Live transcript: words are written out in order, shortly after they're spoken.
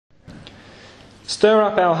Stir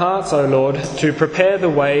up our hearts, O Lord, to prepare the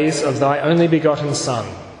ways of thy only begotten Son.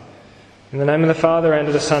 In the name of the Father, and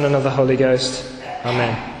of the Son, and of the Holy Ghost.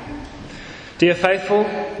 Amen. Dear faithful,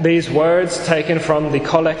 these words taken from the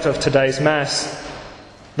collect of today's Mass,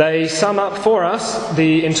 they sum up for us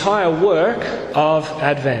the entire work of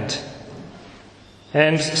Advent.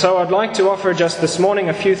 And so I'd like to offer just this morning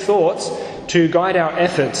a few thoughts to guide our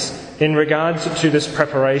efforts in regard to this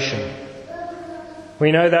preparation.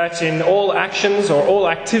 We know that in all actions or all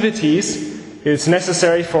activities, it's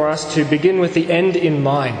necessary for us to begin with the end in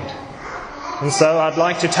mind. And so I'd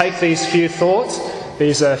like to take these few thoughts,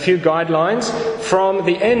 these few guidelines from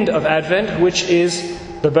the end of Advent, which is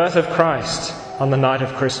the birth of Christ on the night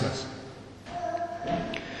of Christmas.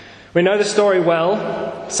 We know the story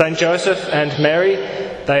well. St. Joseph and Mary,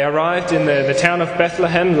 they arrived in the town of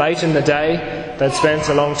Bethlehem late in the day. They'd spent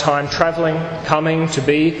a long time travelling, coming to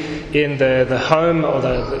be in the home or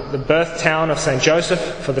the birth town of St. Joseph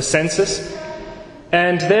for the census.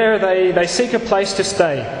 And there they seek a place to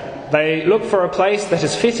stay. They look for a place that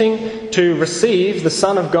is fitting to receive the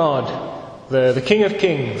Son of God, the King of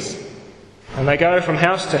Kings. And they go from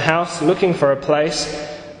house to house looking for a place,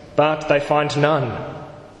 but they find none.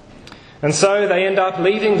 And so they end up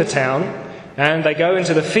leaving the town and they go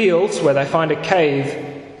into the fields where they find a cave,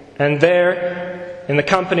 and there, in the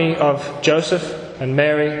company of Joseph and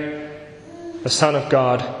Mary, the Son of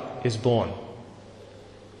God is born.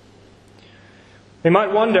 We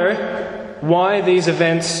might wonder why these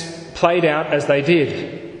events played out as they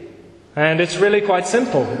did. And it's really quite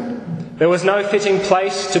simple. There was no fitting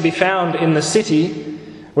place to be found in the city,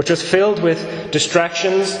 which was filled with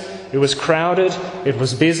distractions. It was crowded, it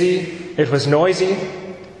was busy, it was noisy.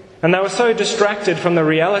 And they were so distracted from the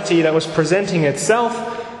reality that was presenting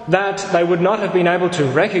itself that they would not have been able to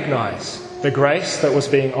recognize the grace that was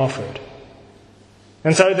being offered.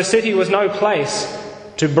 And so the city was no place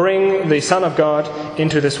to bring the Son of God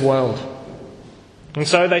into this world. And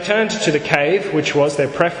so they turned to the cave, which was their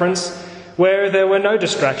preference, where there were no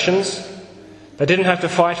distractions. They didn't have to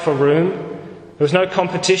fight for room. There was no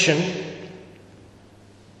competition.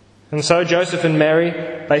 And so Joseph and Mary,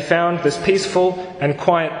 they found this peaceful and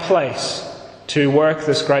quiet place to work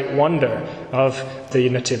this great wonder of the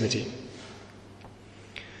Nativity.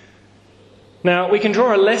 Now, we can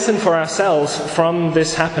draw a lesson for ourselves from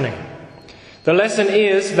this happening. The lesson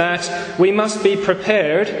is that we must be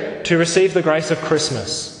prepared to receive the grace of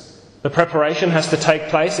Christmas. The preparation has to take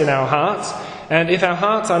place in our hearts, and if our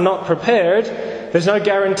hearts are not prepared, there's no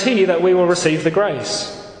guarantee that we will receive the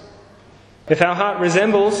grace. If our heart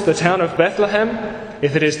resembles the town of Bethlehem,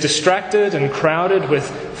 if it is distracted and crowded with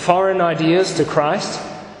foreign ideas to Christ,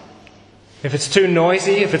 if it's too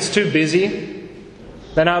noisy, if it's too busy,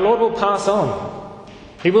 then our Lord will pass on.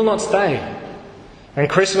 He will not stay. And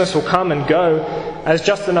Christmas will come and go as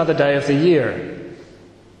just another day of the year.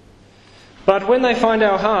 But when they find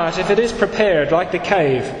our heart, if it is prepared like the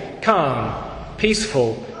cave, calm,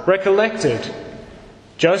 peaceful, recollected,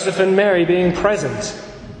 Joseph and Mary being present,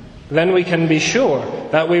 then we can be sure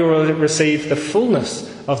that we will receive the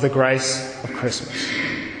fullness of the grace of Christmas.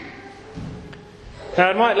 Now,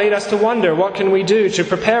 it might lead us to wonder, what can we do to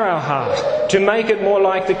prepare our heart, to make it more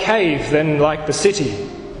like the cave than like the city?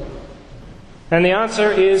 And the answer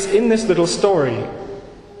is in this little story.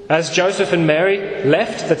 As Joseph and Mary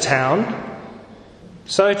left the town,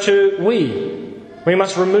 so too we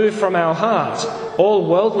must remove from our heart all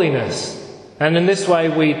worldliness. And in this way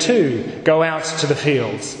we too go out to the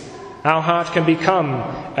fields. Our heart can become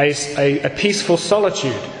a peaceful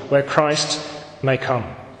solitude where Christ may come.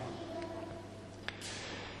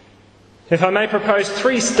 If I may propose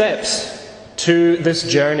 3 steps to this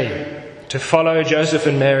journey, to follow Joseph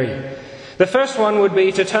and Mary. The first one would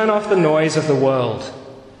be to turn off the noise of the world.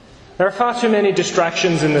 There are far too many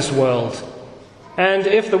distractions in this world. And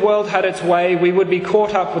if the world had its way, we would be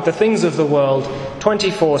caught up with the things of the world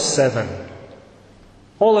 24/7.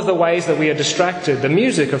 All of the ways that we are distracted, the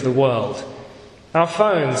music of the world, our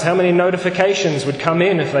phones, how many notifications would come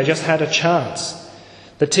in if they just had a chance,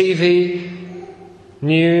 the TV,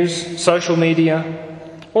 news, social media,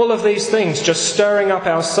 all of these things just stirring up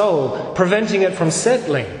our soul, preventing it from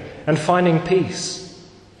settling and finding peace.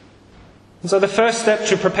 And so the first step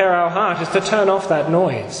to prepare our heart is to turn off that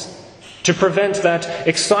noise, to prevent that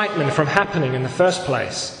excitement from happening in the first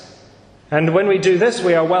place. And when we do this,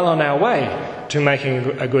 we are well on our way to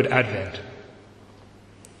making a good Advent.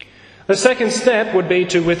 The second step would be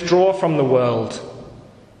to withdraw from the world,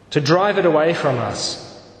 to drive it away from us.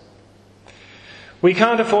 We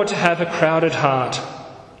can't afford to have a crowded heart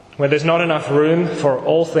where there's not enough room for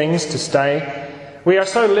all things to stay, we are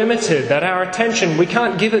so limited that our attention, we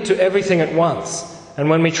can't give it to everything at once. And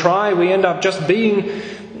when we try, we end up just being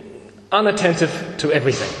unattentive to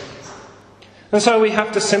everything. And so we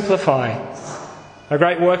have to simplify. A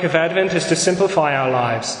great work of Advent is to simplify our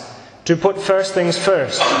lives, to put first things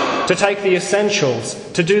first, to take the essentials,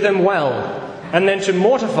 to do them well, and then to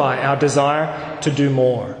mortify our desire to do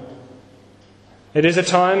more. It is a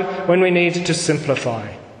time when we need to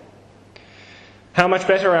simplify. How much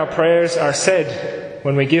better our prayers are said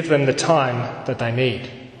when we give them the time that they need.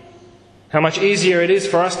 How much easier it is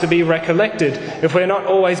for us to be recollected if we're not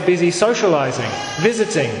always busy socializing,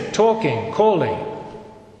 visiting, talking, calling.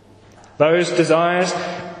 Those desires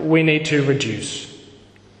we need to reduce.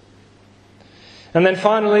 And then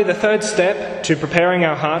finally, the third step to preparing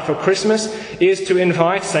our heart for Christmas is to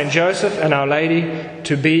invite St. Joseph and Our Lady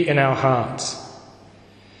to be in our hearts.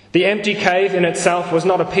 The empty cave in itself was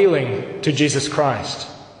not appealing to Jesus Christ.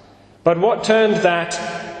 But what turned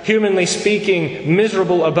that, humanly speaking,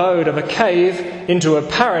 miserable abode of a cave into a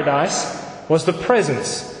paradise was the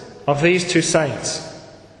presence of these two saints,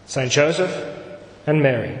 St. Joseph and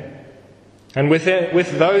Mary. And with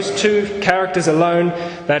those two characters alone,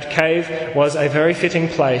 that cave was a very fitting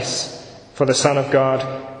place for the Son of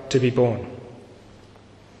God to be born.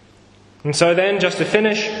 And so then, just to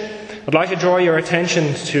finish, I'd like to draw your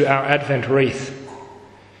attention to our Advent wreath.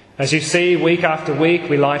 As you see, week after week,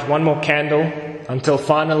 we light one more candle until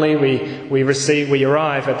finally we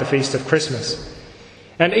arrive at the feast of Christmas.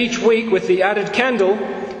 And each week, with the added candle,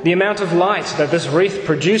 the amount of light that this wreath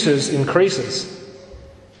produces increases.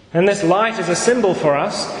 And this light is a symbol for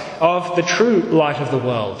us of the true light of the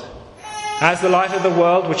world. As the light of the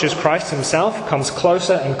world, which is Christ himself, comes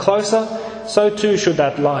closer and closer, so too should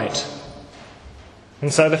that light.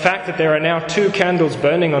 And so the fact that there are now 2 candles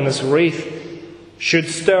burning on this wreath should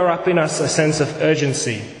stir up in us a sense of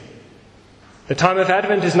urgency. The time of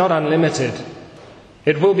Advent is not unlimited.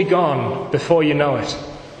 It will be gone before you know it.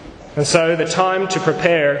 And so the time to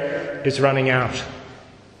prepare is running out.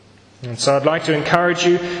 And so I'd like to encourage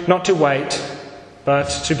you not to wait, but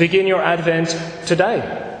to begin your Advent today.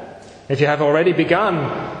 If you have already begun,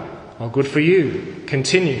 well, good for you.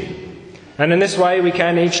 Continue. And in this way we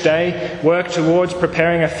can each day work towards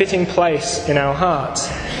preparing a fitting place in our hearts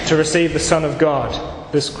to receive the Son of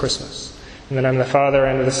God this Christmas. In the name of the Father,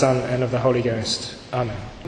 and of the Son, and of the Holy Ghost. Amen.